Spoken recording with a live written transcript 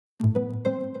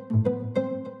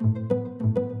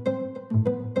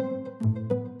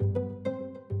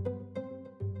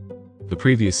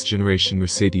previous generation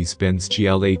Mercedes-Benz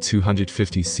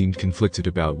GLA250 seemed conflicted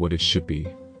about what it should be.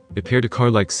 It paired a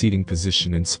car-like seating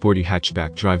position and sporty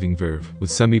hatchback driving verve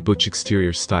with semi-butch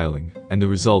exterior styling, and the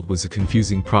result was a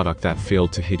confusing product that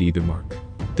failed to hit either mark.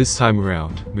 This time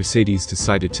around, Mercedes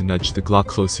decided to nudge the GLA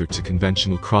closer to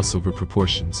conventional crossover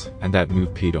proportions, and that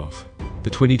move paid off. The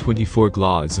 2024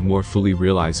 GLA is a more fully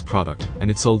realized product,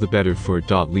 and it's all the better for it.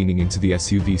 Leaning into the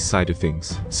SUV side of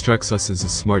things strikes us as a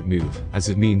smart move, as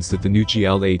it means that the new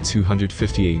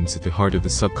GLA250 aims at the heart of the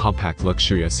subcompact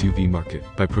luxury SUV market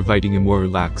by providing a more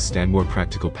relaxed and more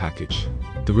practical package.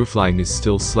 The roofline is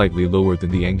still slightly lower than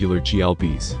the angular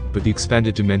GLBs, but the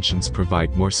expanded dimensions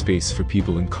provide more space for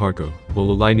people and cargo,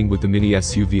 while aligning with the mini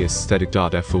SUV aesthetic.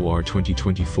 For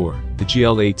 2024, the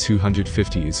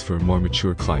GLA250 is for a more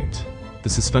mature client. The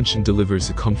suspension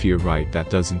delivers a comfier ride that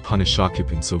doesn't punish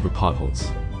occupants over potholes.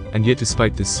 And yet,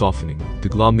 despite this softening, the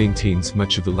GLA maintains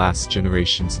much of the last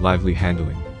generation's lively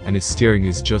handling, and its steering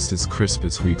is just as crisp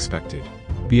as we expected.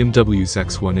 BMW's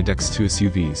X1 and X2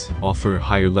 SUVs offer a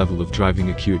higher level of driving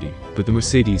acuity, but the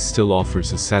Mercedes still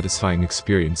offers a satisfying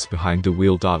experience behind the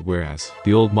wheel. Whereas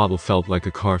the old model felt like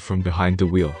a car from behind the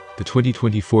wheel, the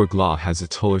 2024 GLA has a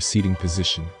taller seating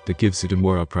position that gives it a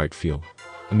more upright feel.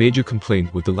 A major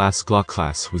complaint with the last GLA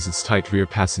class was its tight rear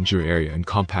passenger area and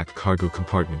compact cargo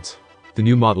compartment. The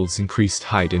new model's increased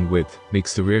height and width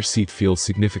makes the rear seat feel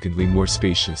significantly more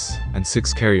spacious, and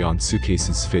 6 carry-on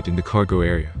suitcases fit in the cargo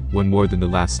area, one more than the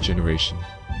last generation.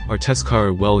 Our test car,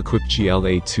 a well-equipped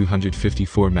GLA250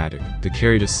 4MATIC that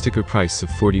carried a sticker price of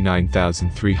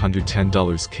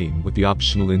 $49,310, came with the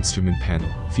optional instrument panel,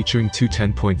 featuring two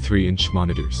 10.3-inch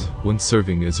monitors, one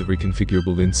serving as a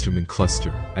reconfigurable instrument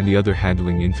cluster, and the other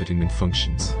handling infotainment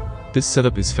functions. This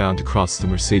setup is found across the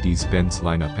Mercedes-Benz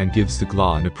lineup and gives the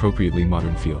GLA an appropriately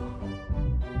modern feel.